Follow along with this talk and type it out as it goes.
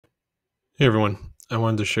Hey everyone, I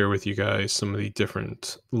wanted to share with you guys some of the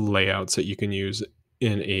different layouts that you can use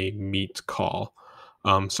in a Meet call.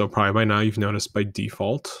 So probably by now you've noticed by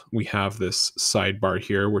default we have this sidebar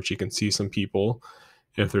here, which you can see some people.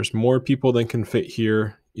 If there's more people than can fit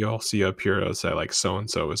here, you'll see up here it'll say like so and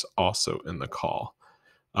so is also in the call.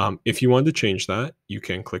 If you want to change that, you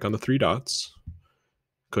can click on the three dots,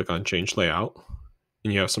 click on change layout,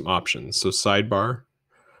 and you have some options. So sidebar,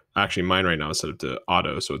 actually mine right now is set up to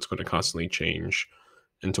auto, so it's going to constantly change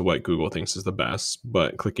into what Google thinks is the best.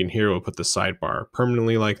 But clicking here will put the sidebar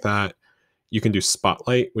permanently like that. You can do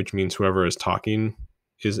spotlight, which means whoever is talking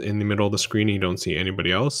is in the middle of the screen and you don't see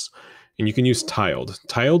anybody else. And you can use tiled.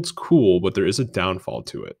 Tiled's cool, but there is a downfall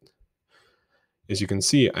to it. As you can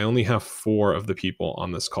see, I only have 4 of the people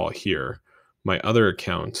on this call here. My other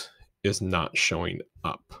account is not showing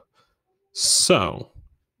up. So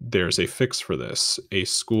there's a fix for this. A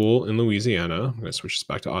school in Louisiana, I'm going to switch this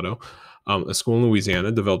back to auto. A school in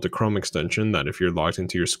Louisiana developed a Chrome extension that, if you're logged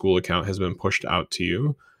into your school account, has been pushed out to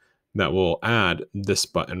you. That will add this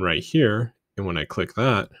button right here. And when I click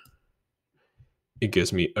that, it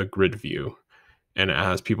gives me a grid view. And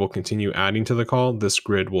as people continue adding to the call, this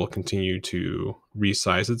grid will continue to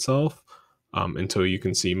resize itself until you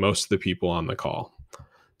can see most of the people on the call.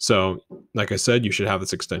 So, like I said, you should have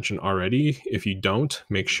this extension already. If you don't,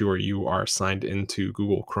 make sure you are signed into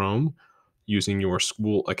Google Chrome using your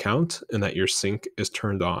school account and that your sync is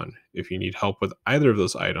turned on. If you need help with either of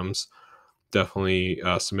those items, definitely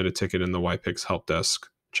submit a ticket in the YPix help desk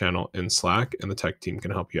channel in Slack, and the tech team can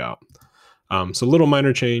help you out. So, little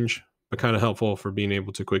minor change, but kind of helpful for being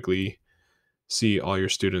able to quickly see all your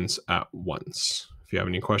students at once. If you have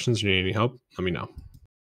any questions or need any help, let me know.